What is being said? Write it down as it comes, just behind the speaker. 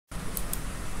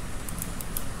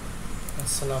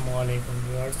আসসালামু আলাইকুম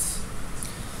ভিউয়ার্স,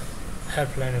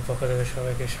 হেল্পলাইনের পক্ষ থেকে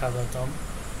সবাইকে স্বাগতম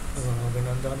এবং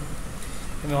অভিনন্দন।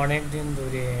 আমি অনেক দিন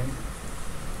ধরে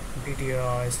ভিডিও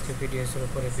HQPds-এর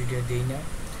উপরে ভিডিও দিই না,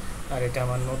 আর এটা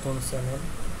আমার নতুন চ্যানেল।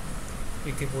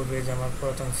 ইতিপূর্বে যে আমার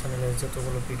পুরাতন চ্যানেলে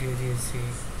যতগুলো ভিডিও দিয়েছি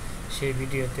সেই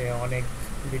ভিডিওতে অনেক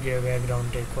ভিডিও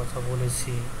ব্যাকগ্রাউন্ডে কথা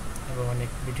বলেছি এবং অনেক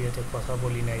ভিডিওতে কথা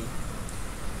বলি নাই।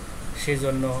 সেই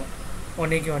জন্য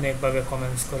অনেকে অনেকভাবে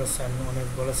কমেন্টস করেছেন, অনেক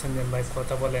বলেছেন যে ভাই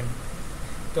কথা বলেন,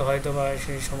 তো হয়তো বা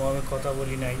সেই সময় আমি কথা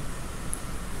বলি নাই।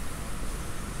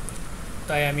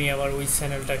 তাই আমি আবার ওই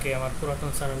চ্যানেলটাকে, আমার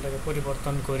পুরাতন চ্যানেলটাকে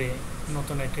পরিবর্তন করে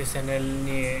নতুন একটি চ্যানেল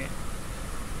নিয়ে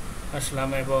আসলাম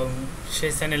এবং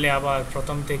সেই চ্যানেলে আবার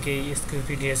প্রথম থেকেই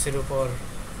HQPds-এর উপর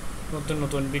নতুন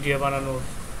নতুন ভিডিও বানানোর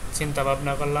চিন্তা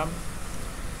ভাবনা করলাম।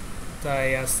 তাই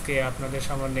আজকে আপনাদের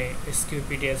সামনে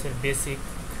HQPds-এর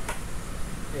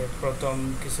প্রথম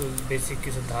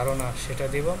কিছু ধারণা সেটা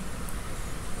দেব।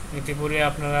 ইতিপূর্বে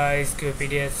আপনারা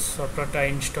HQPds সফটওয়্যারটা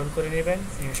ইনস্টল করে নেবেন।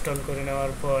 ইনস্টল করে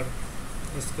নেওয়ার পর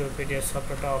HQPds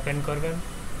সফটওয়্যারটা ওপেন করবেন।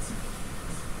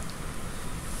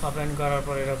 ওপেন করার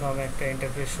পর এরকম একটা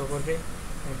ইন্টারফেস শো করবে।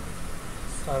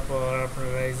 তারপর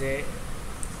আপনারা এই যে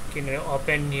কিনে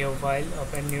ওপেন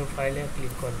নিউ ফাইলে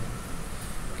ক্লিক করবেন।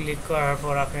 ক্লিক করার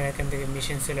পর আপনারা এখান থেকে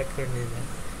মেশিন সিলেক্ট করে নেবেন।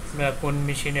 আপনারা কোন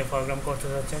মেশিনে প্রোগ্রাম করতে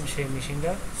যাচ্ছেন সেই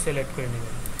মেশিনটা সিলেক্ট করে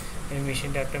নেবেন। এই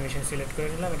মেশিনটা একটা মেশিন সিলেক্ট করে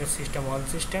নিলাম। এটা সিস্টেম 1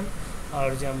 সিস্টেম, আর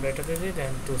যে আমরা এটাতে দিই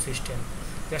দেখেন 2 সিস্টেম।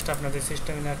 জাস্ট আপনাদের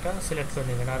সিস্টেমে একটা সিলেক্ট করে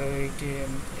নেবেন। আর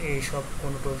এই সব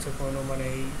কোনো টুলসে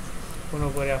কোনো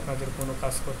করে আপনাদের কোনো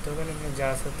কাজ করতে হবে না, যা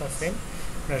আছে তা সেম।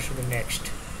 আপনারা শুধু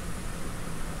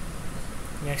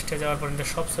নেক্সটে যাওয়ার পর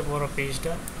সবচেয়ে বড়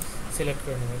পেজটা সিলেক্ট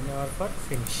করে নেবেন। নেওয়ার পর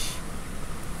ফিনিশ।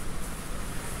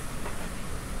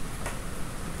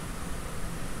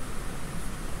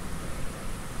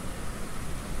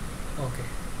 ওকে,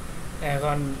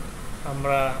 এখন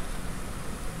আমরা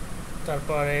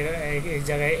তারপর এই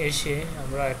জায়গায় এসে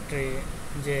আমরা একটি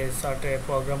যে সার্টে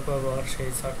প্রোগ্রাম করব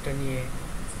সেই সার্টটা নিয়ে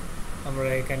আমরা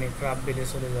এখানে ক্রাফটবিলে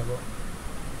চলে যাব।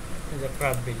 যে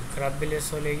ক্রাফটবিলে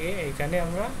চলে গিয়ে এইখানে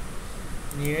আমরা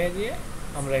নিয়ে দিয়ে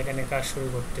আমরা এখানে কাজ শুরু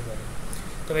করতে পারি।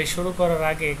 তবে শুরু করার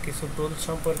আগে কিছু টুল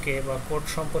সম্পর্কে বা কোড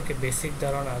সম্পর্কে বেসিক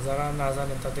ধারণা, যারা না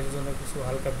জানেন তাদের জন্য কিছু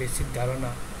হালকা বেসিক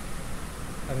ধারণা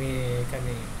আমি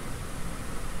এখানে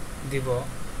দিব,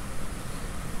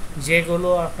 যেগুলো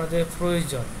আপনাদের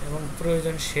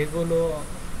প্রয়োজন সেগুলো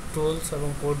টুলস এবং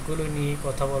কোডগুলো নিয়ে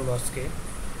কথা বলবো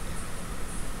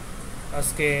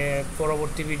আজকে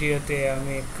পরবর্তী ভিডিওতে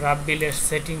আমি ক্রাফটবিলের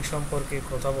সেটিং সম্পর্কে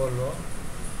কথা বলবো।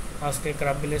 আজকে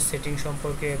ক্রাফটবিলের সেটিং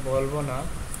সম্পর্কে বলবো না,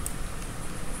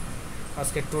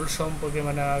 আজকে টুল সম্পর্কে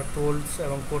আর টুলস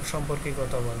এবং কোড সম্পর্কে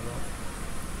কথা বলবো।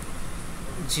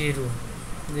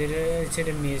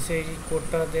 যেটা মিস এই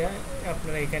কোডটা দেয়া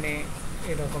আপনারা এখানে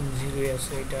এরকম জিরো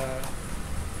আছে, এটা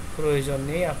প্রয়োজন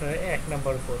নেই। আপনার 1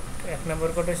 নম্বর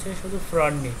কোড আছে শুধু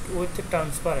front NEET with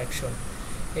transfer action.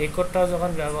 এই কোডটা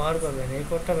যখন ব্যবহার করবেন, এই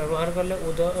কোডটা ব্যবহার করলে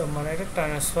এটা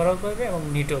ট্রান্সফারও করবে এবং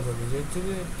নিটও করবে।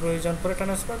 যদি প্রয়োজন পড়ে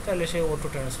ট্রান্সফার, তাহলে সে অটো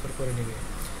ট্রান্সফার করে নেবে।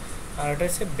 আর এটা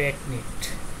হচ্ছে back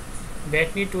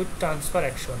NEET with transfer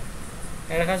action.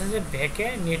 এর কাছে যে ব্যাকে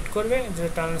নিট করবে, যদি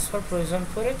ট্রান্সফার প্রয়োজন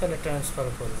পড়ে তাহলে ট্রান্সফার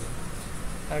করবে।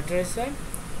 আর এটা হচ্ছে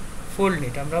ফুল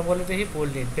নিট, আমরা বলে দেখি ফুল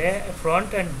NEET, front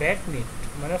and back NEET,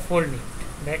 full NEET,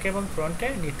 back এবং ফ্রন্টে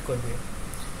নিট করবে।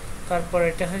 তারপর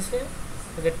এটা হচ্ছে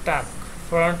ওদের টাক,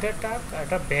 ফ্রন্টে টাক আর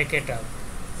এটা ব্যাকে টাক।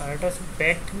 আর এটা হচ্ছে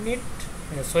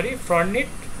ফ্রন্ট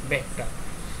নিট ব্যাক টাক।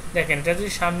 দেখেন, এটা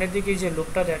যদি সামনের দিকে যে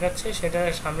লুপটা দেখাচ্ছে, সেটা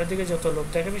সামনের দিকে যত লুপ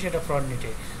দেখাবে সেটা ফ্রন্ট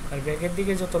নিটে, আর ব্যাকের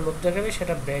দিকে যত লুপ দেখাবে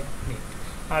সেটা ব্যাক নিট।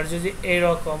 আর যদি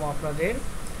এইরকম আপনাদের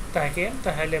থাকে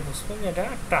তাহলে বুঝবেন এটা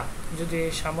টাক। যদি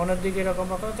সামনের দিকে এরকম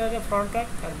আপনার তাহলে ফ্রন্ট টাক,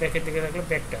 আর ব্যাকের দিকে থাকলে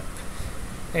ব্যাক টাক,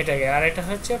 এটাকে। আর এটা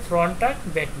হচ্ছে ফ্রন্ট টাক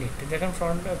ব্যাক নিট, দেখেন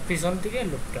ফ্রন্ট পিছন দিকে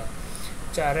লুপটা।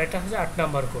 আর এটা হচ্ছে 8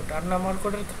 নম্বর কোড। 8 নম্বর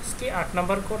কোডের কাজ কি? 8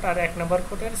 নম্বর কোড আর 1 নম্বর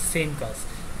কোডের সেম কাজ।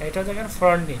 এটা দেখেন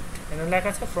ফ্রন্ট নিট, এটা লেখা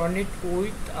আছে front NEET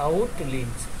with out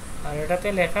links, আর এটাতে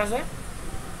লেখা আছে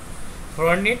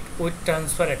front NEET with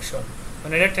transfer action.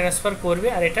 এটা ট্রান্সফার করবে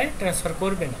আর এটা ট্রান্সফার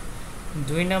করবে না।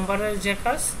 2 নম্বরের যে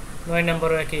কাজ 9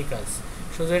 নম্বরও একই কাজ,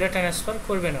 শুধু এটা ট্রান্সফার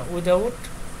করবে না, উইদাউট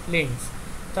লিঙ্কস।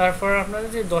 তারপর আপনাদের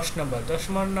যে 10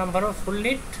 নম্বরও ফুল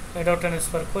নিট, এটাও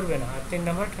ট্রান্সফার করবে না, আর 3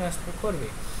 নম্বর ট্রান্সফার করবে।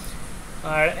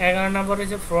 আর 11 নম্বরে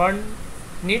যে ফ্রন্ট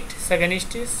নিট সেকেন্ড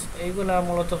স্টেজ, এইগুলো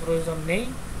মূলত প্রয়োজন নেই।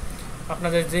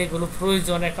 আপনাদের যেগুলো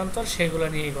প্রয়োজন একান্তর সেগুলো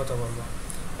নিয়েই কথা বলবো,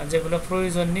 আর যেগুলো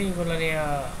প্রয়োজন নেই এগুলো নিয়ে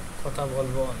কথা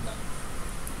বলবো না।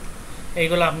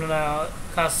 এইগুলো আপনারা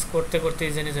কাজ করতে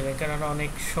করতেই জেনে যাবেন, কেননা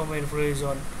অনেক সময়ের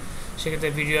প্রয়োজন। সেক্ষেত্রে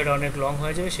ভিডিওটা অনেক লং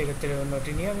হয়ে যাবে, সেক্ষেত্রে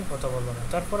অন্যটি নিয়ে আমি কথা বলবো না।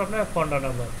 তারপর আপনার 15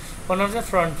 নম্বর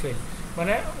ফ্রন্ট ফিল।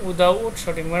 মানে উইদাউট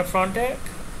শর্টিং, মানে ফ্রন্টে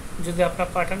যদি আপনার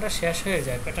প্যাটার্নটা শেষ হয়ে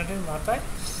যায়, প্যাটার্নের মাথায়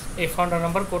এই ফ্রন্ট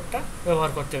নাম্বার কোডটা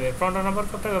ব্যবহার করতে হবে। ফ্রন্ট নাম্বার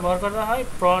কোডটা ব্যবহার করা হয়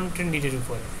ফ্রন্ট নিডের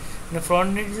উপরে, মানে ফ্রন্ট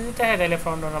নিড যদি থাকে তাহলে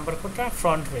ফ্রন্ট নাম্বার কোডটা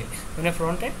ফ্রন্ট হয়ে মানে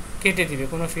ফ্রন্টে কেটে দিবে,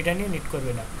 কোনো ফিটা নিয়ে নিট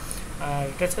করবে না। আর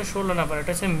এটা হচ্ছে 16 নাম্বার,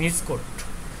 এটা হচ্ছে মিস কোড,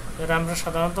 যেটা আমরা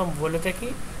সাধারণত বলে থাকি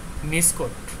মিস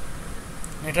কোড।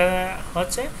 এটা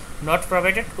হচ্ছে not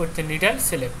provided with needle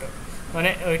selector, মানে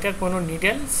ওইটা কোনো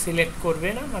নিডল সিলেক্ট করবে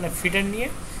না, মানে ফিডার নিয়ে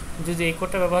যদি এই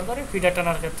কোডটা ব্যবহার করে ফিডার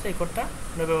টানার ক্ষেত্রে এই কোডটা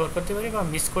আমরা ব্যবহার করতে পারি, বা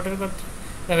মিস কোডের ক্ষেত্রে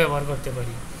ব্যবহার করতে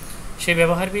পারি। সেই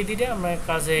ব্যবহার বিধিটা আমরা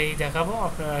কাজেই দেখাবো,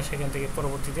 আপনারা সেখান থেকে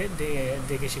পরবর্তীতে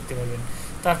দেখে শিখতে পারবেন।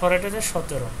 তারপর এটা হচ্ছে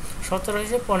 17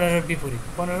 হচ্ছে 15-এর বিপরীত,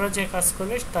 15 যে কাজ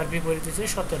করবে তার বিপরীত হচ্ছে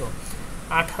 17,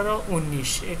 18, 19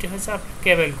 এটি হচ্ছে আপনার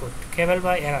কেবেল কোড, কেবেল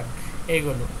বা এরান,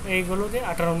 এইগুলোতে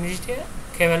 18, 19 দিয়ে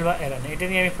কেবেল বা এরান, এটা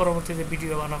নিয়ে আমি পরবর্তীতে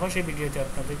ভিডিও বানাবো, সেই ভিডিওতে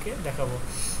আপনাদেরকে দেখাবো।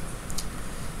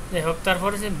 যাই হোক,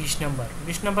 তারপরে যে 20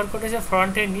 নাম্বার কোড হচ্ছে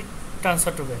ফ্রন্টে নিট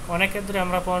ট্রান্সফার টু ব্যাক। অনেক ক্ষেত্রে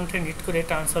আমরা ফ্রন্টে নিট করে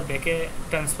ট্রান্সফার ব্যাকে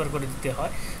ট্রান্সফার করে দিতে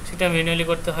হয়, সেটা ম্যানুয়ালি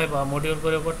করতে হয় বা মডিউল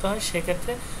করেও করতে হয়,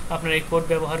 সেক্ষেত্রে আপনারা এই কোড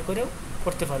ব্যবহার করেও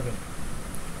করতে পারবেন।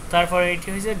 তারপরে এটি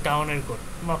হচ্ছে ডাউনের কোড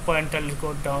বা পয়েন্টালের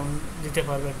কোড, ডাউন দিতে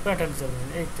পারবেন, পয়েন্টাল দিতে পারবেন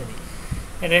ইত্যাদি।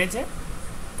 এটা হচ্ছে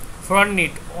ফ্রন্ট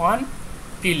নিট 1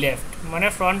 P লেফট, মানে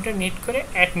ফ্রন্টে নিট করে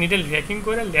এক নিডল র্যাকিং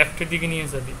করে লেফটের দিকে নিয়ে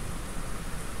যাবে।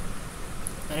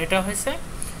 আর এটা হচ্ছে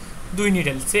 2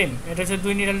 নিডল, সেম, এটা হচ্ছে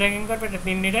 2 নিডল র্যাকিং করবে, এটা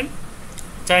 3 needle,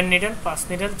 4 needle, 5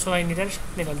 needle, 6 needle,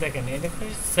 7 needle. দেখেন এটা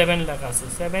 7 লেখা আছে,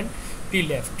 7 P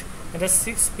লেফট, এটা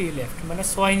 6 P লেফট, মানে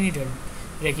 6 নিডল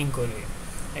র্যাকিং করবে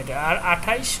এটা। আর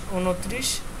 28, 29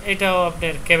 এটাও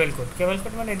আপনার কেবল কোড,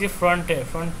 মানে এটি ফ্রন্ট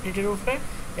নিটের উপরে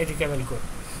এটি কেবল কোড।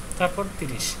 তারপর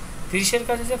 30-এর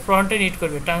কাছে যে ফ্রন্টে নিট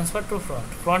করবে, ট্রান্সফার টু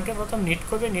ফ্রন্টে প্রথম নিট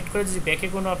করবে, নিট করে যদি ব্যাকে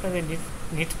কোনো আপনাদের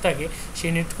নিট থাকে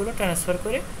সেই নিটগুলো ট্রান্সফার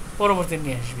করে পরবর্তী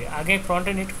নিয়ে আসবে। আগে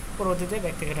ফ্রন্টে নিট, পরবর্তীতে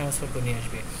ব্যাক থেকে ট্রান্সফার করে নিয়ে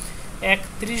আসবে।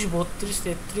 31, 32,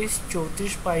 33,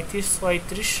 34, 35,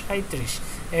 36, 37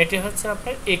 এটি হচ্ছে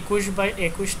আপনার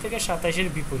 21/21 থেকে 27-এর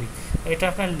বিপরীত, এটা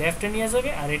আপনার লেফটে নিয়ে যাবে,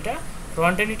 আর এটা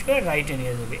ফ্রন্টে নিট করে রাইটে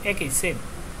নিয়ে যাবে, একই সেম।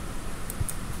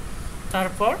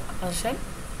 তারপর আসেন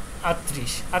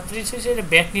 38 হচ্ছে এটা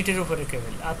ব্যাক নিটের উপরে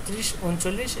কেবল, 38,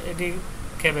 39 এটি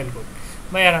কেবল কোড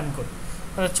বা এরান কোড।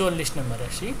 40 নাম্বার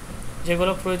আসি,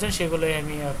 যেগুলো প্রয়োজন সেগুলোই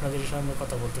আমি আপনাদের সঙ্গে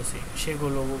কথা বলতেছি,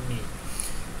 সেগুলো নিয়ে।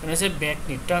 মানে হচ্ছে back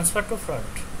NEET transfer to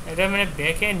front, এটা মানে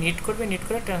ব্যাকে নিট করবে, নিট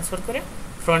করে ট্রান্সফার করে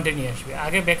ফ্রন্টে নিয়ে আসবে।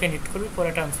 আগে ব্যাকে নিট করবে,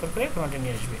 পরে ট্রান্সফার করে ফ্রন্টে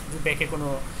নিয়ে আসবে, যদি ব্যাকে কোনো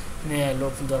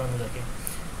লোক ধরানো থাকে।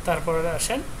 তারপরে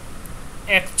আসেন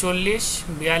 41,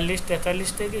 42, 43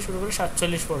 থেকে শুরু করে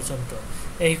 47 পর্যন্ত,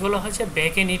 এইগুলো হচ্ছে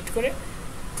ব্যাকে নিট করে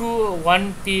 1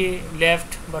 P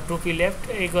লেফট বা 2 P লেফট,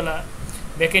 এইগুলা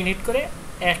ব্যাকে নিট করে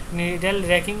এক নিডল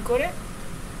র্যাকিং করে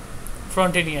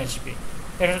ফ্রন্টে নিয়ে আসবে।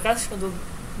 এটার কাজ শুধু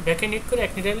ব্যাকে নিট করে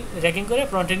এক নিডল র্যাকিং করে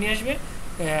ফ্রন্টে নিয়ে আসবে।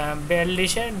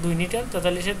 42-এ 2 নিডল,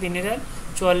 43-এ 3 নিডল,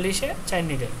 44-এ 4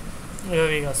 নিডল,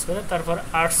 এভাবেই কাজ করে। তারপর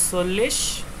 48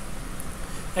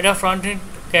 এটা ফ্রন্ট নিট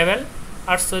কেবল,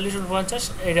 48, 49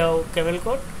 এটাও কেবল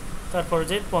কোড। তারপর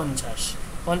যে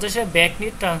 50-এ back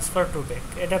NEET transfer to back,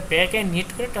 এটা ব্যাকে নিট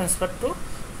করে ট্রান্সফার টু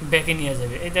ব্যাকে নিয়ে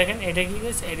যাবে। এই দেখেন এটা কি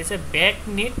হচ্ছে, এটা হচ্ছে back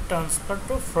NEET transfer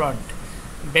to front,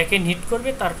 ব্যাকে নিট করবে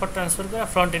তারপর ট্রান্সফার করে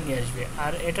ফ্রন্টে নিয়ে আসবে।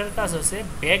 আর এটার কাজ হচ্ছে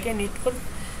ব্যাকে নিট করবে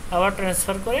আবার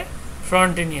ট্রান্সফার করে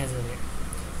ফ্রন্টে নিয়ে যাবে।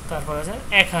 তারপর আছে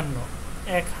 51,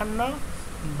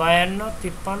 52,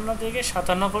 53 থেকে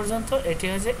 57 পর্যন্ত, এটি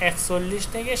হচ্ছে 41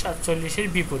 থেকে 47-এর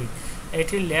বিপরীত,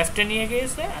 এটি লেফটে নিয়ে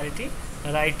গিয়েছে আর এটি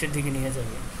রাইটের দিকে নিয়ে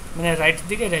যাবে, মানে রাইটের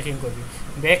দিকে র্যাকিং করবে।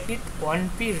 ব্যাক নিট 1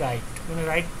 P রাইট, মানে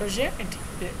রাইট পাশে এটি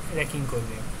র্যাকিং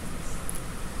করবে।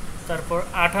 তারপর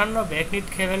 58 ব্যাক নিট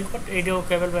কেবল কোড, এটাও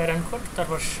কেবল বা এরান কোড।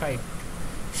 তারপর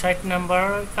 60 নাম্বার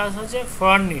কাজ হচ্ছে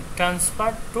front NEET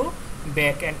transfer to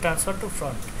back and transfer to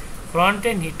front,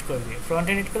 ফ্রন্টে নিট করবে,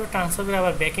 ট্রান্সফার করে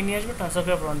আবার ব্যাকে নিয়ে আসবে, ট্রান্সফার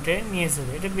করে ফ্রন্টে নিয়ে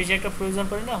যাবে। এটা বেশি একটা প্রয়োজন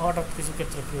পড়ে না, হঠাৎ কিছু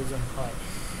ক্ষেত্রে প্রয়োজন হয়।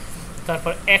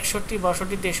 তারপর 61,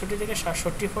 62, 63 থেকে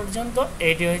 67 পর্যন্ত,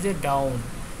 এটি হচ্ছে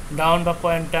ডাউন বা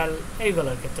পয়েন্টাল,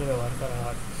 এইগুলোর ক্ষেত্রে ব্যবহার করা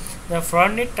হয়।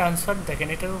 ফ্রন্ট নিট ট্রান্সফার, দেখেন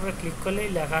এটার উপরে ক্লিক করলেই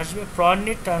লেখা আসবে front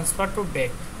NEET transfer to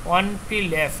back 1 P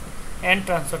left and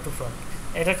transfer to front.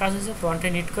 এটার কাজ হচ্ছে ফ্রন্টে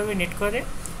নিট করবে, নিট করে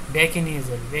ব্যাকে নিয়ে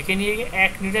যাবে, ব্যাকে নিয়ে গিয়ে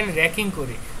এক নিডল র্যাকিং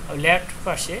করে লেফট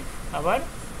পাশে আবার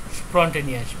ফ্রন্টে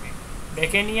নিয়ে আসবে,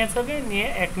 ব্যাকে নিয়ে যাবে, নিয়ে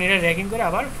এক নিডল র্যাকিং করে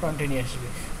আবার ফ্রন্টে নিয়ে আসবে।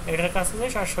 এটার কাজ হচ্ছে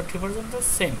 67 পর্যন্ত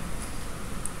সেম।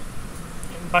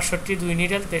 62, 2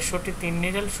 নিডল, 63, 3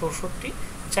 নিডল, 64,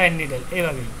 4 নিডল,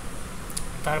 এভাবেই।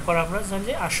 তারপর আমরা জানি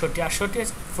যে 68 হচ্ছে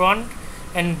front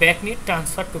and back NEET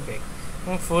transfer to back,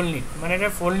 এবং ফুল নিট, মানে এটা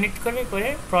ফুল নিট করে করে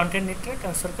ফ্রন্টের নিটটা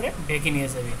ট্রান্সফার করে ব্যাকে নিয়ে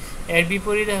যাবে। এর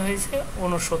বিপরীতে হয়েছে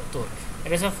 69,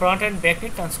 এটা হচ্ছে front and back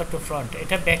NEET transfer to front,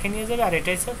 এটা ব্যাকে নিয়ে যাবে আর এটা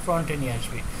হচ্ছে ফ্রন্টে নিয়ে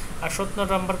আসবে। আর 70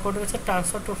 নম্বর কোড হচ্ছে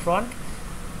transfer to front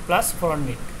plus front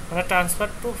NEET, মানে ট্রান্সফার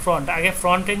টু ফ্রন্ট আগে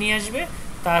ফ্রন্টে নিয়ে আসবে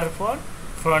তারপর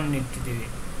ফ্রন্ট নিট দিবে,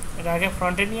 এটা আগে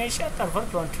ফ্রন্টে নিয়ে আসে তারপর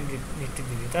ফ্রন্ট নিটটি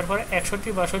দিবে। তারপরে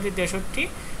 61, 62, 63,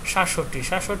 67,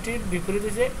 67-র বিপরীতে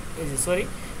যে সরি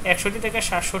 61 থেকে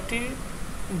 67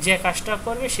 যে কাজটা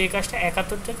করবে সেই কাজটা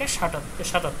 71 থেকে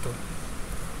 77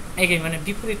 এগিয়ে, মানে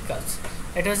বিপরীত কাজ।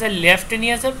 এটা হচ্ছে লেফটে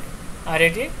নিয়ে যাবে আর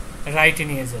এটি রাইটে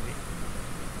নিয়ে যাবে।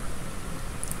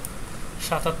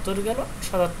 77 গেল,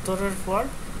 77-এর পর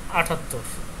 78,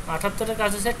 78-এর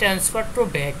কাজ হচ্ছে transfer to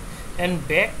back and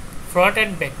back front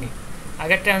and back NEET,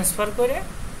 আগে ট্রান্সফার করে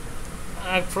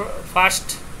ফার্স্ট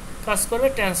কাজ করবে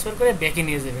ট্রান্সফার করে ব্যাকে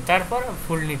নিয়ে যাবে তারপর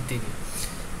ফুল নিট দিবে।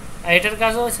 আর এটার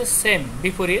কাজও হচ্ছে সেম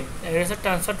বিপরীত, এটা হচ্ছে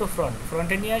ট্রান্সফার টু ফ্রন্ট,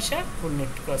 ফ্রন্টে নিয়ে আসা ফুল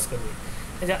নিট কাজ করবে।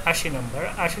 এই যে 80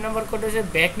 নম্বর কোড হচ্ছে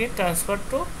back NEET transfer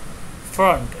to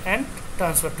front and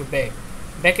transfer to back,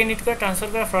 ব্যাকে নিট করে ট্রান্সফার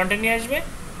করে ফ্রন্টে নিয়ে আসবে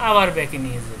আবার ব্যাকে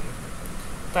নিয়ে যাবে।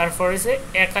 তারপর হচ্ছে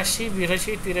 81,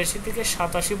 82, 83 থেকে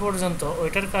 87 পর্যন্ত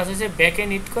ওইটার কাজ হচ্ছে ব্যাকে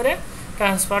নিট করে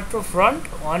transfer to front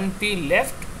 1p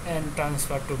left and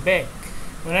transfer to back,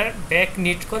 মানে ব্যাক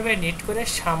নিট করবে, নিট করে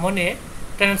সামনে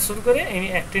ট্রান্সফার করে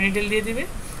একটা নিডেল দিয়ে দিবে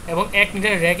এবং এক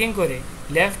নিডেল র্যাকিং করে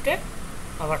লেফটে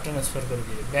আবার ট্রান্সফার করে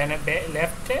দিবে,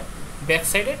 লেফটে ব্যাক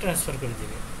সাইডে ট্রান্সফার করে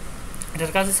দিবে।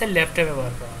 এটার কাজ হচ্ছে লেফটে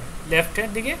ব্যবহার করা হয়, লেফটের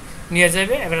দিকে নিয়ে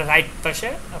যাবে, এবার রাইট পাশে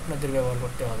আপনাদের ব্যবহার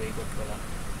করতে হবে এই কোডগুলো।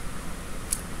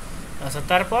 আচ্ছা,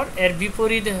 তারপর এর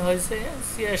বিপরীত হয়েছে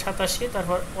 87,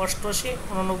 তারপর 88,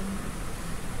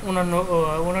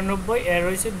 89 এর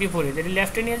রয়েছে বিপরীত, এটি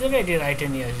লেফটে নিয়ে যাবে এটি রাইটে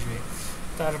নিয়ে আসবে।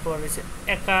 তারপর হচ্ছে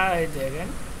দেখেন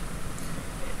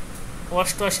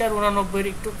 88 আর 89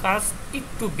 একটু কাজ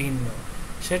একটু ভিন্ন,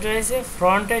 সেটা হয়েছে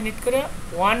ফ্রন্টে নিট করে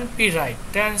 1p right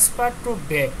transfer to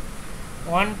back,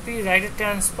 1p রাইটে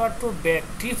transfer to back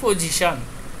T position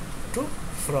to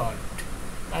front.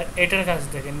 আর এটার কাজ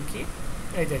দেখেন কি,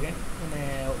 এই দেখেন মানে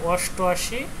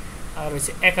 88 আর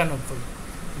হচ্ছে 91,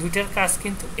 দুইটার কাজ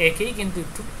কিন্তু একই, কিন্তু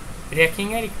একটু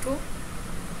র্যাকিংয়ের একটু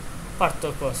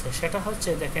পার্থক্য আছে। সেটা হচ্ছে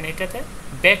দেখেন এটাতে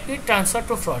back NEET transfer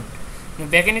to front,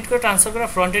 ব্যাকে নিট করে ট্রান্সফার করে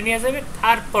ফ্রন্টে নিয়ে যাবে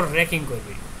তারপর র্যাকিং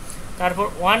করবে, তারপর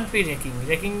 1p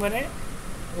র্যাকিং মানে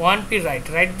 1p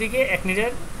রাইট দিকে এক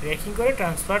নিডের র্যাকিং করে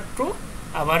ট্রান্সফার টু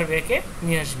আবার ব্যাকে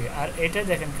নিয়ে আসবে। আর এটা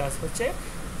দেখেন কাজ হচ্ছে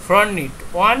front NEET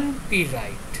 1p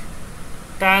right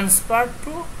transfer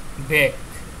to back,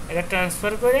 এটা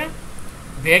ট্রান্সফার করে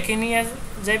ব্যাকে নিয়ে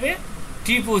যাবে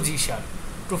টি পজিশন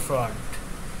টু ফ্রন্ট,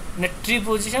 মানে টি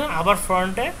পজিশন আবার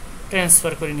ফ্রন্টে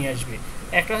ট্রান্সফার করে নিয়ে আসবে।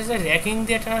 একটা হচ্ছে র্যাকিং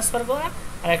দিয়ে ট্রান্সফার করা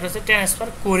আর একটা হচ্ছে ট্রান্সফার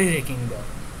করে র্যাকিং দেওয়া,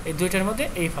 এই দুইটার মধ্যে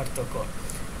এই পার্থক্য।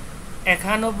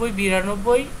 91,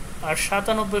 92 আর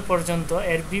 97 পর্যন্ত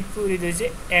এর বিপরীত হয়েছে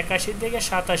 81 থেকে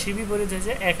 87, বিপরীত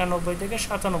হয়েছে 91 থেকে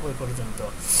 97 পর্যন্ত।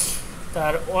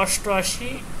 তার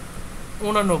 88,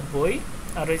 89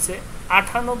 আর হয়েছে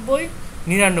 98,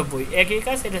 99 একই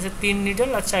কাজ, এটা হচ্ছে 3 নিডেল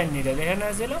আর 4 নিডেল, এখানে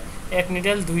ছিল 1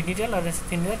 নিডেল 2 নিডেল আর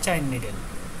 3 নিডেল 4 নিডেল।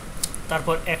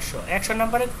 তারপর 100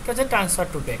 নাম্বারে হচ্ছে transfer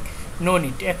to back, no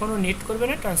NEET, এখনও নিট করবে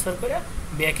না, ট্রান্সফার করে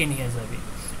ব্যাকে নিয়ে যাবে।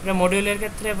 এটা মডিউলের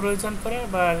ক্ষেত্রে প্রয়োজন পড়ে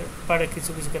বা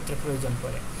কিছু কিছু ক্ষেত্রে প্রয়োজন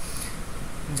পড়ে,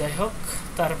 যাই হোক।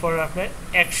 তারপর আপনার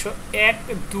 101,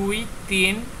 2,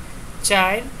 3,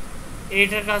 4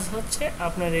 এইটার কাজ হচ্ছে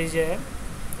আপনার এই যে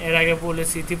এর আগে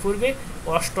বলেছি ইতিপূর্বে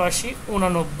 88,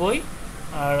 89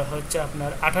 আর হচ্ছে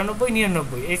আপনার 98,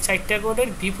 99 এই 4টা কোডের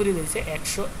বিপরীত হয়েছে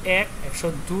 101,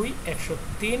 102,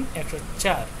 103,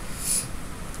 104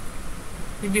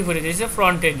 বিপরীত হয়েছে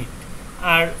ফ্রন্টে নিট।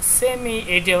 আর সেমি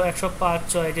এটাও 105,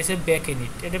 6 এটা হচ্ছে ব্যাকে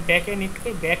নিট, এটা ব্যাকে নিট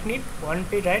করে back NEET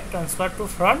 1p right transfer to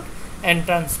front and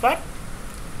transfer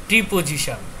T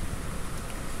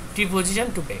position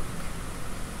to back,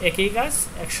 একই কাজ।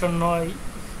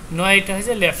 109 এটা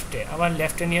হয়েছে লেফটে, আবার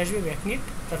লেফটে নিয়ে আসবে ব্যাক নিট।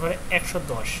 তারপরে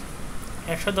 110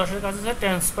 কাজ হচ্ছে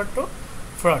transfer to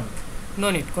front, no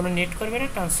NEET, কোনো নিট করবে না,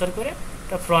 ট্রান্সফার করে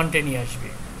এটা ফ্রন্টে নিয়ে আসবে।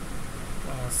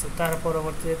 আচ্ছা, তার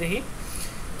পরবর্তীতে দেখি,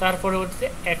 তার পরবর্তীতে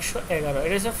 111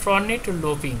 এটা হচ্ছে ফ্রন্ট নিট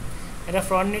লুপিং, এটা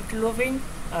ফ্রন্ট নিট লুপিং।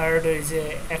 আর হচ্ছে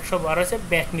 112 হচ্ছে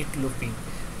ব্যাক নিট লুপিং,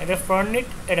 এটা ফ্রন্ট নিট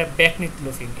এটা ব্যাক নিট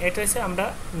লুপিং। এটা হচ্ছে আমরা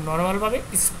নর্মালভাবে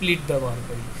স্প্লিট ব্যবহার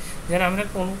করি, যেন আমরা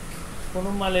কোনো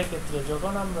মালের ক্ষেত্রে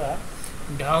যখন আমরা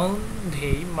ডাউন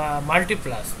দেই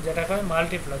মাল্টিপ্লাস, যেটা হয়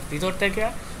মাল্টিপ্লাস ভিতর থেকে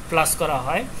প্লাস করা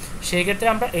হয়, সেই ক্ষেত্রে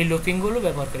আমরা এই লুপিংগুলো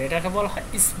ব্যবহার করি, এটাকে বলা হয়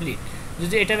স্প্লিট।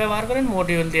 যদি এটা ব্যবহার করেন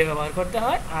মডিউল দিয়ে ব্যবহার করতে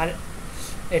হয়। আর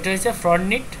এটা হচ্ছে ফ্রন্ট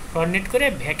নিট করে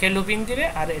ব্যাকে লুপিং দিবে,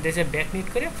 আর এটা হচ্ছে ব্যাক নিট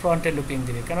করে ফ্রন্টে লুপিং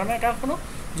দিবে, কেননা এটা কোনো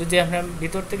যদি আমরা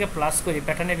ভিতর থেকে প্লাস করি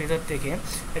প্যাটার্নের ভিতর থেকে,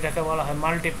 এটাকে বলা হয়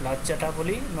মাল্টিপ্লাস, যেটা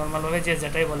বলি নর্মালভাবে যে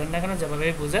যেটাই বলেন না কেন,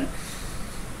 যেভাবেই বুঝেন,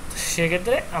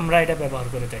 সেক্ষেত্রে আমরা এটা ব্যবহার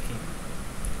করে থাকি।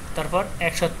 তারপর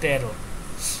 113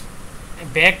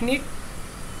 back NEET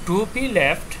 2p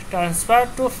left transfer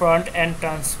to front and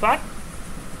transfer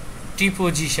T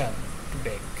position to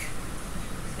back.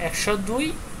 102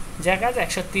 জায়গা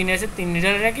 103 আছে 3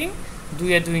 নিডেল র্যাকিং, 2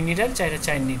 2 নিডেল, 4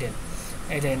 4 নিডেল।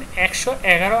 এই দেখেন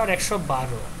 111 আর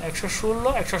 112, 116,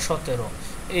 117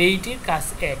 এইটির কাজ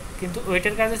এক, কিন্তু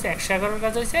ওইটার কাজ হচ্ছে 111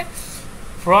 কাজ হচ্ছে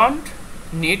ফ্রন্ট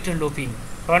নিট লুপিং,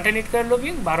 ফ্রন্টে নিট করে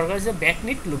লুপিং, 12 কাজ হচ্ছে ব্যাক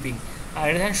নিট লুপিং। আর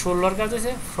এটা দেখেন 16 কাজ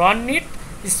হচ্ছে front NEET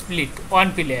split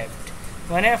 1p left,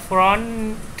 মানে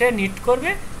ফ্রন্টে নিট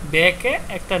করবে, ব্যাকে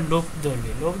একটা লুপ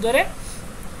ধরবে, লুপ ধরে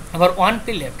আবার 1p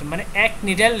লেফট মানে এক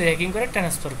নিডেল র্যাকিং করে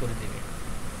ট্রান্সফার করে দেবে।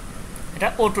 এটা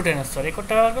অটো ট্রান্সফার, এই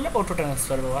কোডটা ব্যবহার করলে অটো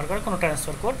ট্রান্সফার ব্যবহার করে, কোনো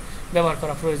ট্রান্সফার কোড ব্যবহার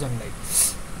করার প্রয়োজন নাই।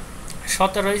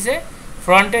 17 হয়েছে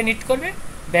ফ্রন্টে নিট করবে,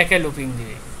 ব্যাকে লুপিং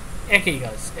দিবে, একই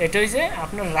কাজ। এটা হয়েছে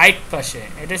আপনার রাইট পাশে,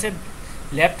 এটা হচ্ছে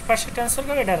লেফট পাশে ট্রান্সফার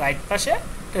করবে, এটা রাইট পাশে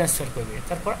ট্রান্সফার করবে।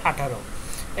 তারপর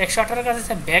 118 কাজ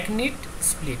হচ্ছে ব্যাক নিট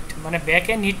স্প্লিট, মানে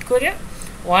ব্যাকে নিট করে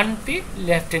 1p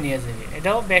লেফটে নিয়ে যাবে,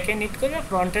 এটাও ব্যাকে নিট করবে,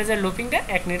 ফ্রন্টের যে লুপিংটা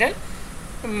এক নিডেল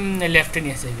লেফটে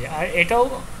নিয়ে যাবে। আর এটাও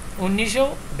 19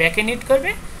 ব্যাকে নিট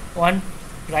করবে, 1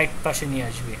 রাইট পাশে নিয়ে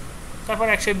আসবে। তারপর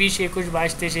 120, 21,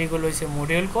 22, 23 এইগুলো হচ্ছে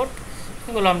মডিউল কোড,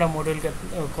 এগুলো আমরা মডিউল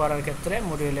করার ক্ষেত্রে,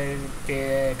 মডিউলের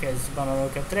প্যাকেজ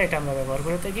বানানোর ক্ষেত্রে এটা আমরা ব্যবহার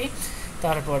করে থাকি।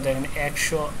 তারপর দেখেন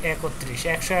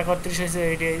 131 হচ্ছে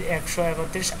এটি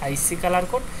 131 আইসি কালার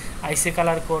কোড। আইসি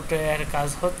কালার কোডের কাজ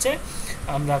হচ্ছে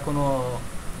আমরা কোনো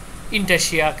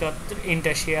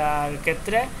ইন্টারশিয়ার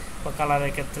ক্ষেত্রে বা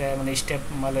কালারের ক্ষেত্রে, মানে স্টেপ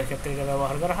মালের ক্ষেত্রে এটা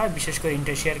ব্যবহার করা হয়, বিশেষ করে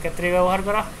ইন্টারশিয়ার ক্ষেত্রে ব্যবহার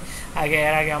করা হয়।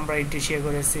 এর আগে আমরা ইন্টারশিয়া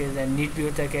করেছি যে নিট ভিউ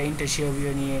থেকে ইন্টারশিয়া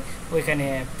ভিউ নিয়ে ওইখানে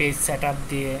পেজ সেট আপ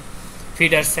দিয়ে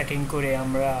ফিডার সেটিং করে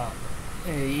আমরা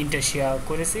ইন্টারশিয়া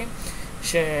করেছি।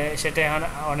 সেটা এখন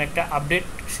অনেকটা আপডেট,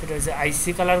 সেটা হচ্ছে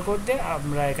আইসি কালার কোড দিয়ে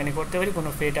আমরা এখানে করতে পারি, কোনো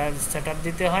ফিডার সেট আপ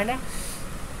দিতে হয় না।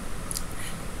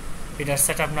 ফিডার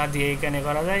সেট আপ না দিয়ে এখানে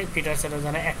করা যায়। ফিডার সেট আপ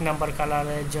জানা 1 নাম্বার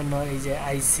কালারের জন্য এই যে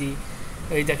আইসি,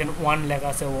 এই দেখেন 1 লেখা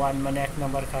আছে, 1 মানে 1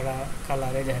 নাম্বার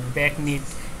কালারে দেখেন ব্যাক নিট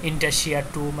ইন্টারশিয়া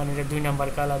 2 মানে এটা 2 নাম্বার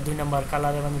কালার, 2 নাম্বার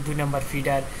কালারে মানে 2 নাম্বার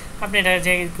ফিডার। আপনি এটা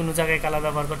যে কোনো জায়গায় কালার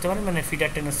ব্যবহার করতে পারেন, মানে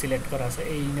ফিডারটা সিলেক্ট করা আছে,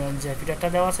 এই যে ফিডারটা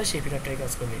দেওয়া আছে সেই ফিডারটাই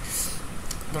কাজ করবে।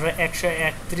 ধরো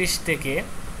 131 থেকে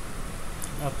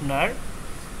আপনার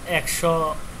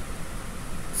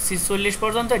 146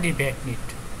 পর্যন্ত এটি ব্যাক নিট,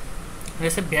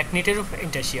 রয়েছে ব্যাক নিটের উপর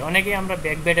ইন্টারশিয়া। অনেকেই আমরা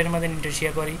ব্যাক ব্যাডের মধ্যে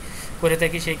ইন্টারশিয়া করে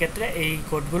থাকি, সেই ক্ষেত্রে এই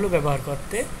কোডগুলো ব্যবহার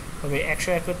করতে হবে।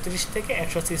 131 থেকে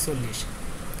 146,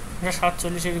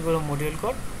 147 এগুলো মডিউল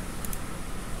কোড।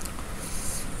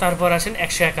 তারপর আসেন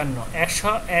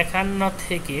 151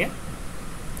 থেকে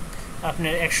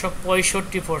আপনার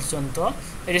 165 পর্যন্ত,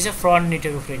 এটা হচ্ছে ফ্রন্ট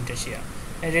নিটের উপরে ইন্টারশিয়া,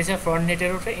 এটা হচ্ছে ফ্রন্ট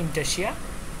নিটের উপরে ইন্টারশিয়া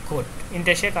কোড,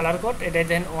 ইন্টারশিয়া কালার কোড। এটা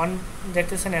দেন 1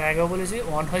 দেখতেছেন, এর আগেও বলেছি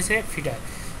 1 হয়েছে ফিডার,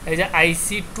 এই যে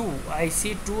IC2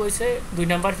 হয়েছে 2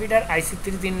 number feeder, IC3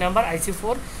 3 number,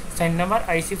 IC4 4 number,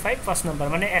 IC5 5 number.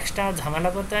 মানে এক্সট্রা ঝামেলা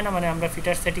করতে হয় না, মানে আমরা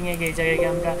ফিডার সেটিংয়ে গিয়ে এই জায়গায়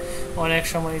আমরা অনেক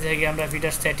সময় জায়গায় আমরা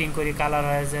ফিডার সেটিং করি, কালার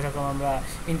হয় যেরকম আমরা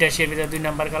ইন্টারশিয়ার ভিতরে 2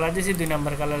 নাম্বার কালার দিয়েছি, 2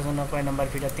 নাম্বার কালারের জন্য কয় নাম্বার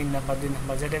ফিডার, 3 নাম্বার 2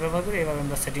 নাম্বার, যেটা ব্যবহার করি এভাবে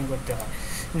আমরা সেটিং করতে হয়।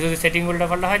 যদি সেটিং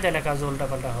উল্টাপাল্টা হয় তাহলে কাজ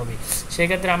উল্টাপাল্টা হবে।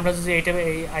 সেক্ষেত্রে আমরা যদি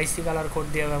এই আইসি কালার কোড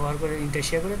দিয়ে ব্যবহার করে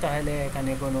ইন্টারশিয়া করি, তাহলে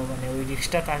এখানে কোনো মানে ওই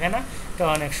রিস্কটা থাকে না, এটা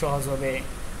অনেক সহজভাবে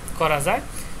করা যায়।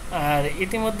 আর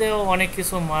ইতিমধ্যেও অনেক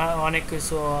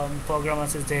কিছু প্রোগ্রাম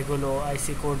আছে যেগুলো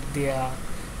আইসি কোড দিয়ে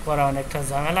করা অনেকটা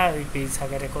ঝামেলা, ওই পেজ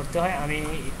আকারে করতে হয়। আমি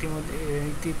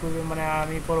ইতিপূর্বে মানে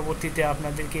আমি পরবর্তীতে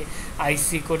আপনাদেরকে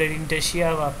আইসি কোডের ইন্টারশিয়া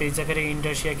বা পেজ আকারে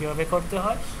ইন্টারশিয়া কীভাবে করতে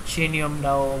হয় সেই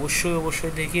নিয়মটাও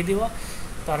অবশ্যই দেখিয়ে দিব।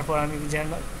 তারপর আমি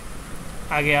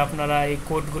আগে আপনারা এই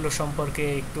কোডগুলো সম্পর্কে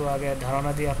একটু আগে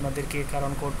ধারণা দিয়ে আপনাদেরকে,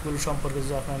 কারণ কোডগুলো সম্পর্কে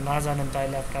যদি আপনারা না জানেন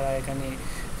তাহলে আপনারা এখানে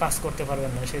কাজ করতে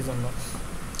পারবেন না। সেই জন্য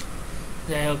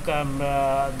যাই হোক, আমরা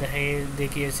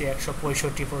দেখিয়েছি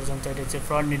 165 পর্যন্ত, এটা হচ্ছে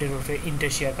ফ্রন্ট নিটের উপরে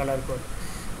ইন্টারশিয়া কালার কোড।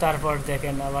 তারপর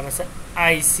দেখেন আবার আছে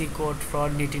আইসি কোড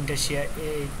ফ্রন্ট নিট ইন্টারশিয়া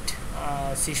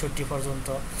 8 পর্যন্ত,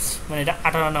 মানে এটা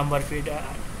 18 নম্বর ফিডার।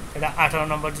 এটা 18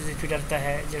 নম্বর যদি ফিডার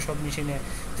থাকে, যেসব মেশিনে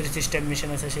 30টা মেশিন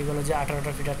আছে সেগুলো যে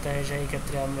 18টা ফিডার থাকে, সেই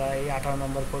ক্ষেত্রে আমরা এই 18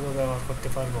 নম্বর কোডও ব্যবহার করতে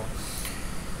পারবো।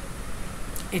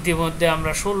 ইতিমধ্যে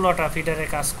আমরা 16টা ফিডারে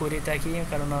কাজ করে থাকি,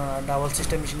 কারণ ডাবল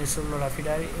সিস্টেম মেশিনে 16টা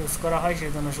ফিডার ইউজ করা হয়,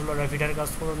 সেই জন্য 16টা ফিডার কাজ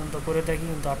পর্যন্ত করে থাকি,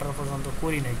 কিন্তু 18 পর্যন্ত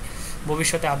করি নাই।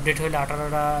 ভবিষ্যতে আপডেট হলে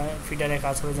 18টা ফিডারে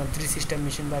কাজ হবে, যেমন 3 সিস্টেম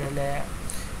মেশিন বার হলে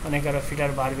অনেক আরও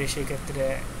ফিডার বাড়বে, সেই ক্ষেত্রে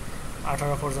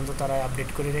 18 পর্যন্ত তারা আপডেট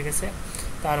করে রেখেছে।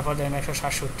 তারপর দেন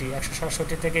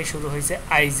 167 থেকেই শুরু হয়েছে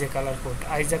আইজে কালার কোড।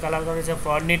 আইজে কালার কোড হচ্ছে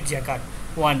ফরনিট জ্যাকার্ড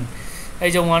 1।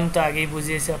 এই যে 1 তো আগেই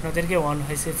বুঝিয়েছি আপনাদেরকে, 1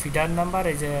 হয়েছে ফিডার নাম্বার,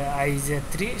 এই যে আইজে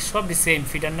 3 সবই সেম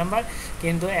ফিডার নাম্বার,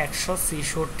 কিন্তু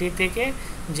 166 থেকে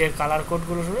যে কালার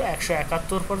কোডগুলো শুরু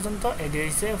 171 পর্যন্ত এটি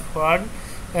হচ্ছে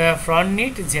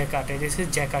ফ্রন্টনিট জ্যাকার্ড, এটি হচ্ছে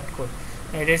জ্যাকার্ড কোড,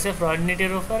 এটি হচ্ছে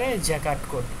ফ্রন্টনিটের উপরে জ্যাকার্ড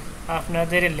কোড।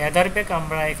 আপনাদের লেদার ব্যাগ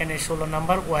আমরা এখানে 16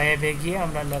 নাম্বার ওয়েবে গিয়ে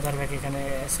আমরা লেদার ব্যাগ এখানে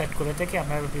সেট করে থাকি,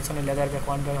 আপনার পিছনে লেদার ব্যাগ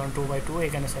 1/1 2/2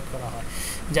 এখানে সেট করা হয়।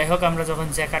 যাই হোক, আমরা যখন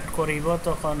জ্যাকার্ড করিব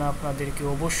তখন আপনাদেরকে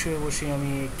অবশ্যই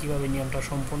আমি কীভাবে নিয়মটা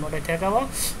সম্পূর্ণটাই দেখাবো,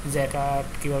 জ্যাকার্ড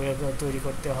কীভাবে তৈরি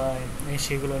করতে হয়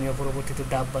সেগুলো নিয়ে পরবর্তীতে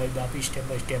ধাপ বাই ধাপ স্টেপ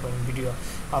বাই স্টেপ আমি ভিডিও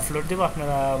আপলোড দেবো,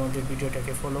 আপনারা আমাদের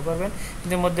ভিডিওটাকে ফলো করবেন।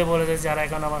 এর মধ্যে বলে যে যারা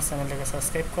এখন আমার চ্যানেলটাকে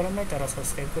সাবস্ক্রাইব করেন নাই তারা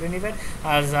সাবস্ক্রাইব করে নেবেন,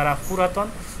 আর যারা পুরাতন,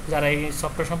 যারা এই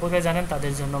সফটওয়্যার সম্পর্কে জানেন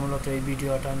তাদের জন্য মূলত এই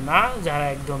ভিডিওটা না, যারা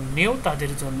একদম নিউ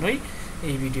তাদের জন্যই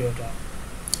এই ভিডিওটা।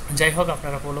 যাই হোক,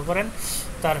 আপনারা ফলো করেন।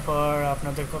 তারপর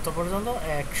আপনাদের কত পর্যন্ত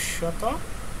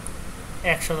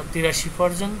 183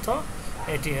 পর্যন্ত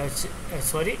এটি হচ্ছে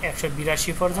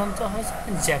 182 পর্যন্ত হচ্ছে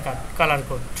জ্যাকার্ড কালার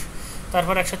কোড।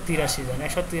 তারপর 183 যান,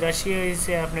 183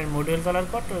 হয়েছে আপনার মডিউল কালার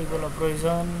কোড, ওইগুলো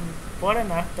প্রয়োজন পড়ে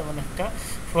না তেমন একটা।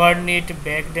 ফরনিট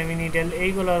ব্যাক ডেমি নিডেল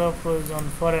এইগুলোরও প্রয়োজন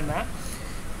পড়ে না,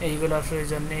 এইগুলোর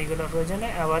প্রয়োজন নেই, এইগুলোর প্রয়োজন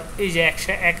নেই। আবার এই যে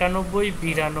 191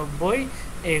 92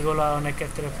 এইগুলো অনেক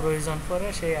ক্ষেত্রে প্রয়োজন পড়ে,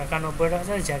 সেই 91টা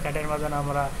আছে জ্যাকার্ডের মাঝে।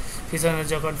 আমরা পিছনে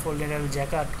যখন ফুল নিডেল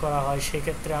জ্যাকার্ড করা হয়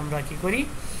সেক্ষেত্রে আমরা কি করি,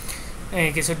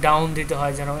 কিছু ডাউন দিতে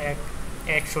হয়, যেন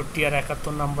 61 আর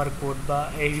 71 নাম্বার কোড বা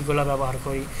এইগুলো ব্যবহার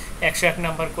করি। 101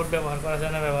 নাম্বার কোড ব্যবহার করা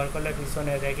যায় না, ব্যবহার করলে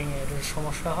পিছনে র্যাগিং এর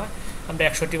সমস্যা হয়। আমরা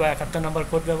 61 বা 71 নাম্বার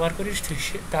কোড ব্যবহার করি।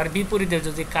 তার বিপরীতে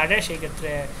যদি কাটে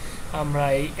সেক্ষেত্রে আমরা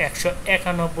এই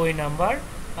 191 নাম্বার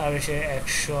আর সে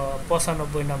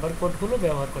 195 নাম্বার কোডগুলো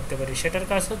ব্যবহার করতে পারি। সেটার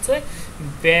কাজ হচ্ছে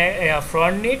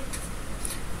front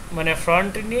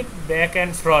NEET back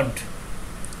and front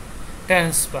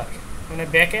transfer, মানে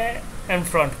ব্যাকে অ্যান্ড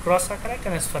ফ্রন্ট ক্রস আকারে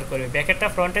ট্রান্সফার করবে। ব্যাকেরটা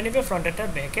ফ্রন্টে নেবে, ফ্রন্টেরটা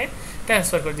ব্যাকে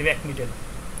ট্রান্সফার করে দেবে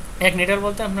এক নিডেল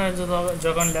বলতে আপনার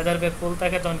যখন লেদার ব্যাগ ফুল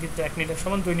থাকে তখন কিন্তু 1 নিডেল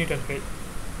সমান 2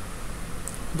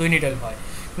 নিডেল হয়,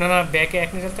 না ব্যাকে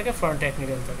 1 নিডেল থাকে, ফ্রন্টে 1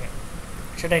 নিডেল থাকে,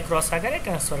 সেটাই ক্রস আকারে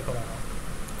ট্রান্সফার করা হয়।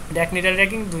 1 নিডেল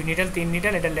র্যাকিং, 2 নিডেল, 3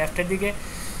 নিডেল, এটা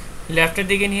লেফটের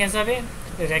দিকে নিয়ে যাবে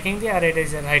র্যাকিং দিয়ে, আর এটা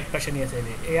রাইট পাশে নিয়ে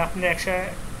যাবে। এই আপনার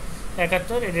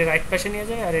 171 এটা রাইট পাশে নিয়ে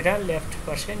যাবে আর এটা লেফট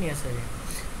পাশে নিয়ে যাবে।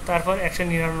 তারপর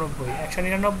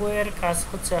 199 এর কাজ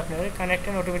হচ্ছে আপনার কানেক্ট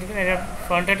অ্যান্ড অটোমেটিক্যালি এটা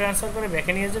ফ্রন্টে ট্রান্সফার করে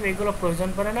ব্যাকে নিয়ে যাবে, এগুলো প্রয়োজন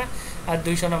পড়ে না। আর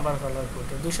 200 number colour code,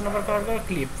 200 number colour code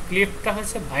ক্লিপটা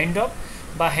হচ্ছে বাইন্ড অফ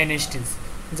বা হ্যান্ড স্টিচ,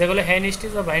 যেগুলো হ্যান্ড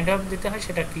স্টিচ বা বাইন্ড অফ দিতে হয়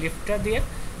সেটা ক্লিপটা দিয়ে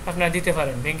আপনারা দিতে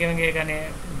পারেন, ভেঙে এখানে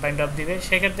বাইন্ড অফ দিবে।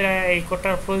 সেক্ষেত্রে এই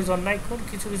কোডটার প্রয়োজন নাই, খুব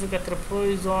কিছু ক্ষেত্রে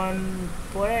প্রয়োজন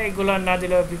পড়ে, এগুলো না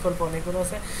দিলেও বিকল্প অনেকগুলো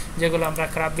আছে, যেগুলো আমরা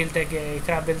ক্রাফট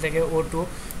বিল থেকে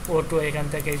O2 এখান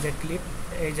থেকে এই যে ক্লিপ,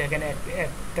 এই যে এখানে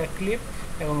একটা ক্লিপ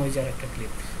এবং ওই যে একটা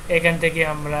ক্লিপ, এখান থেকে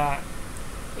আমরা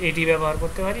এটি ব্যবহার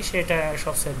করতে পারি, সেটা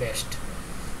সবচেয়ে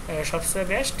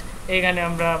বেস্ট। এখানে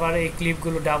আমরা আবার এই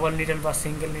ক্লিপগুলো ডাবল নিডেল বা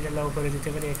সিঙ্গেল নিডেলও করে দিতে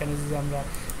পারি। এখানে যদি আমরা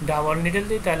ডাবল নিডেল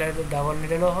দিই তাহলে ডাবল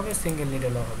নিডেলও হবে, সিঙ্গেল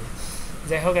নিডেলও হবে।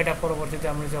 যাই হোক, এটা পরবর্তীতে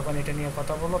আমরা যখন এটা নিয়ে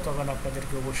কথা বলবো তখন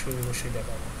আপনাদেরকে অবশ্যই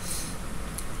দেখাবো।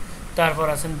 তারপর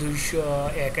আছেন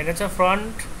 201, এটা হচ্ছে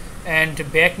ফ্রন্ট অ্যান্ড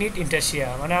ব্যাক নিট ইন্টারশিয়া,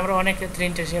 মানে আমরা অনেক ক্ষেত্রে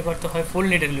ইন্টারশিয়া করতে হয় ফুল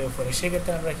নিডেলের উপরে,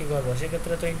 সেক্ষেত্রে আমরা কী করবো,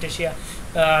 সেক্ষেত্রে তো ইন্টারশিয়া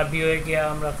বিওয়ে গিয়ে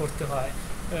আমরা করতে হয়।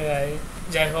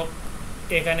 যাই হোক,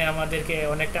 এখানে আমাদেরকে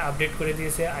অনেকটা আপডেট করে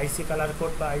দিয়েছে আইসি কালার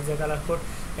কোড বা আইজে কালার কোড,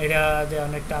 এটা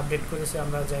অনেকটা আপডেট করেছে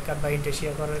আমরা জ্যাকার্ড বা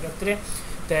ইন্টারশিয়া করার ক্ষেত্রে।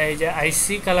 তাই এই যে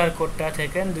আইসি কালার কোডটা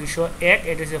থেকে 201,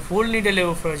 এটা হচ্ছে ফুল নিডেলের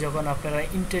উপরে যখন আপনারা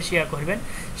ইন্টারশিয়া করবেন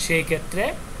সেই ক্ষেত্রে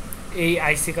এই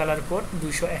আইসি কালার কোড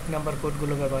 201 নাম্বার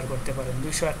কোডগুলো ব্যবহার করতে পারেন।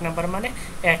 201 নাম্বার মানে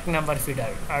 1 নাম্বার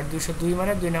ফিডার, আর 202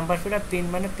 মানে 2 নাম্বার ফিডার, 3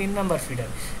 মানে 3 নাম্বার ফিডার,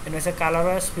 এটা হচ্ছে কালার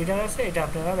ওয়াইজ ফিডার আছে, এটা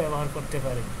আপনারা ব্যবহার করতে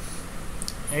পারেন।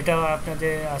 এটাও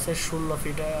আপনাদের আছে 16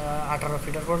 ফিডার 18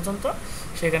 ফিডার পর্যন্ত,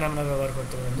 সেখানে আমরা ব্যবহার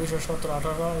করতে পারেন। 217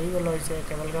 18 এইগুলো হচ্ছে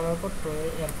কেবল কালার কোড,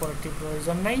 এরপর একটি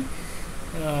প্রয়োজন নাই।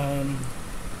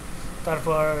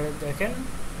 তারপর দেখেন,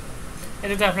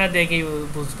 এটাতে আপনারা দেখেই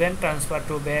বুঝবেন, transfer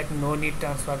to back, no need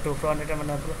transfer to front, এটা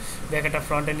মানে ব্যাক একটা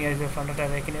ফ্রন্টে নিয়ে আসবে, ফ্রন্টটা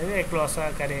ব্যাকে নিয়ে আসবে, ক্লস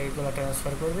আকারে এইগুলো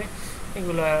ট্রান্সফার করবে,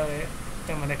 এগুলো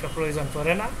তেমন একটা প্রয়োজন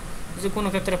পড়ে না। যদি কোনো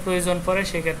ক্ষেত্রে প্রয়োজন পড়ে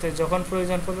সেক্ষেত্রে যখন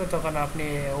প্রয়োজন পড়বে তখন আপনি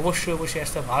অবশ্যই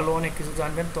আসতে ভালো অনেক কিছু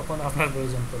জানবেন, তখন আপনার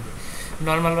প্রয়োজন পড়বে।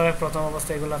 নর্মালভাবে প্রথম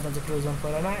অবস্থায় এগুলো আপনাদের প্রয়োজন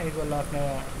পড়ে না, এগুলো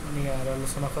আপনারা নিয়ে আর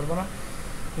আলোচনা করবো না,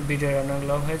 ভিডিওর অনেক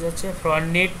লং হয়ে যাচ্ছে।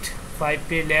 5p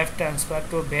left, transfer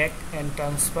to back and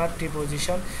transfer T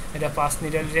position, এটা 5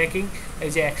 নিডল র্যাকিং। এই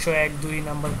যে 101-2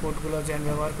 নাম্বার কোডগুলো যে আমি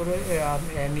ব্যবহার করে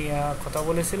নিয়ে কথা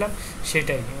বলেছিলাম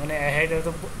সেটাই, মানে হেড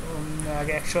তো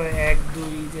আগে 101-2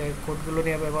 যে কোডগুলো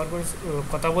নিয়ে ব্যবহার করে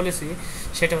কথা বলেছি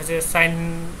সেটা হচ্ছে সাইন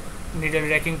নিডল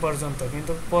র্যাকিং পর্যন্ত,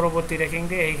 কিন্তু পরবর্তী র্যাকিং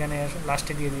দিয়ে এইখানে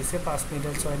লাস্টে দিয়ে দিয়েছে 5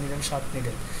 নিডল, 6 নিডল, 7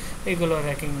 নিডল, এইগুলো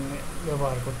র্যাকিং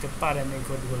ব্যবহার করতে পারেন এই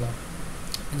কোডগুলো।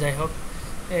 যাই হোক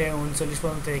 39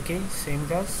 পর্যন্ত একই সেম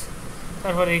কাজ।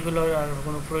 তারপর এইগুলো আর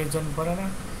কোনো প্রয়োজন পড়ে না।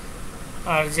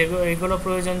 আর যেগুলো এইগুলো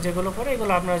প্রয়োজন যেগুলো পড়ে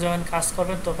এগুলো আপনারা যখন কাজ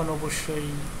করবেন তখন অবশ্যই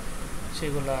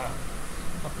সেগুলা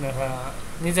আপনারা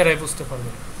নিজেরাই বুঝতে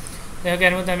পারবেন। যাই হোক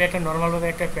এর মধ্যে আমি একটা নর্মালভাবে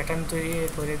একটা প্যাটার্ন তৈরি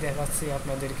করে দেখাচ্ছি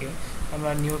আপনাদেরকে।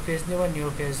 আমরা নিউ পেজ নেব, নিউ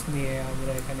পেজ নিয়ে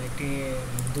আমরা এখানে একটি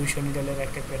 200 নিডলের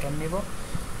একটা প্যাটার্ন নেব।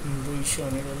 200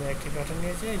 নিডলের একটি প্যাটার্ন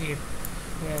নিয়েছে,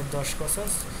 10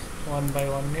 কসাস 1 বাই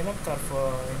 1 নিলাম। তারপর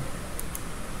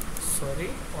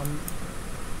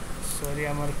সরি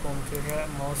আমার কম্পিউটার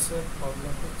মাউসের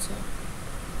প্রবলেম হচ্ছে।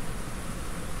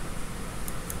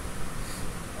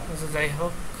 আচ্ছা যাই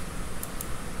হোক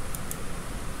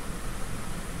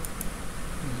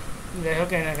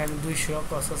এখানে আমি 200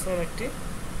 প্রসেসর একটি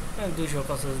 200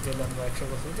 প্রসেস দিলাম বা 100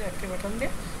 প্রসেস দিয়ে একটি প্যাটার্ন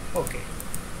দিয়ে ওকে।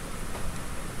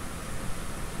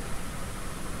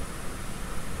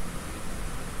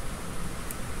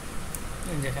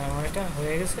 যেখানে আমার এটা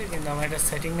হয়ে গেছে, কিন্তু আমার এটা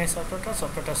সেটিং নেই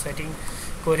সফটওয়্যারটা সেটিং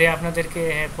করে আপনাদেরকে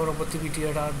পরবর্তী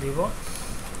ভিডিওটা দেব।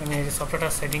 আমি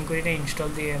সফটওয়্যারটা সেটিং করে ইনস্টল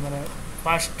দিয়ে মানে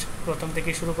প্রথম থেকে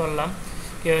শুরু করলাম,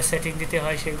 কীভাবে সেটিং দিতে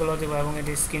হয় সেগুলো দেবো, এবং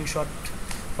এটি স্ক্রিনশট,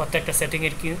 প্রত্যেকটা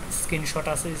সেটিংয়ের স্ক্রিনশট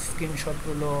আছে,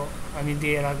 স্ক্রিনশটগুলো আমি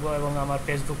দিয়ে রাখবো এবং আমার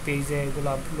ফেসবুক পেজে এগুলো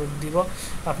আপলোড দিব।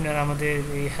 আপনারা আমাদের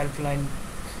এই হেল্পলাইন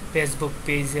ফেসবুক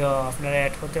পেজেও আপনারা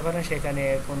অ্যাড করতে পারেন, সেখানে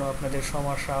কোনো আপনাদের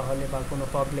সমস্যা হলে বা কোনো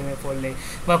প্রবলেমে পড়লে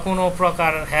বা কোনো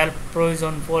প্রকার হেল্প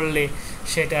প্রয়োজন পড়লে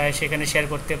সেখানে শেয়ার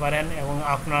করতে পারেন, এবং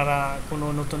আপনারা কোনো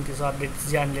নতুন কিছু আপডেট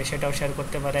জানলে সেটাও শেয়ার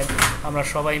করতে পারেন। আমরা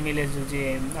সবাই মিলে যদি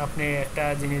আপনি একটা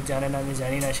জিনিস জানেন আমি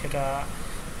জানি না সেটা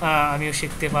আমিও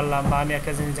শিখতে পারলাম, বা আমি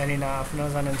একটা জিনিস জানি না আপনারা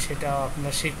জানেন সেটাও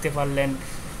আপনারা শিখতে পারলেন।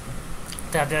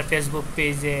 তাদের ফেসবুক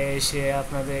পেজে এসে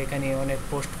আপনাদের এখানে অনেক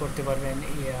পোস্ট করতে পারবেন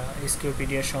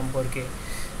HQPds সম্পর্কে,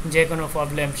 যে কোনো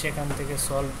প্রবলেম সেখান থেকে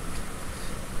সলভ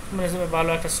মানে ভালো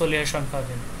একটা সলিউশন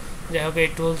পাবেন। যাই হোক এই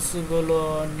টুলসগুলো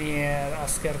নিয়ে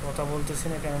আজকে আর কথা বলতেছি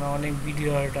না, কেননা অনেক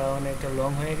ভিডিওটা অনেকটা লং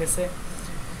হয়ে গেছে।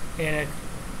 এর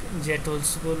যে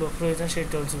টুলসগুলো প্রয়োজন সেই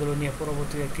টুলসগুলো নিয়ে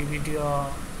পরবর্তী একটি ভিডিও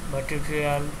বা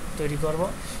টিউটোরিয়াল তৈরি করব।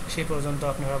 সেই পর্যন্ত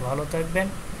আপনারা ভালো থাকবেন,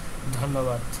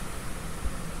 ধন্যবাদ।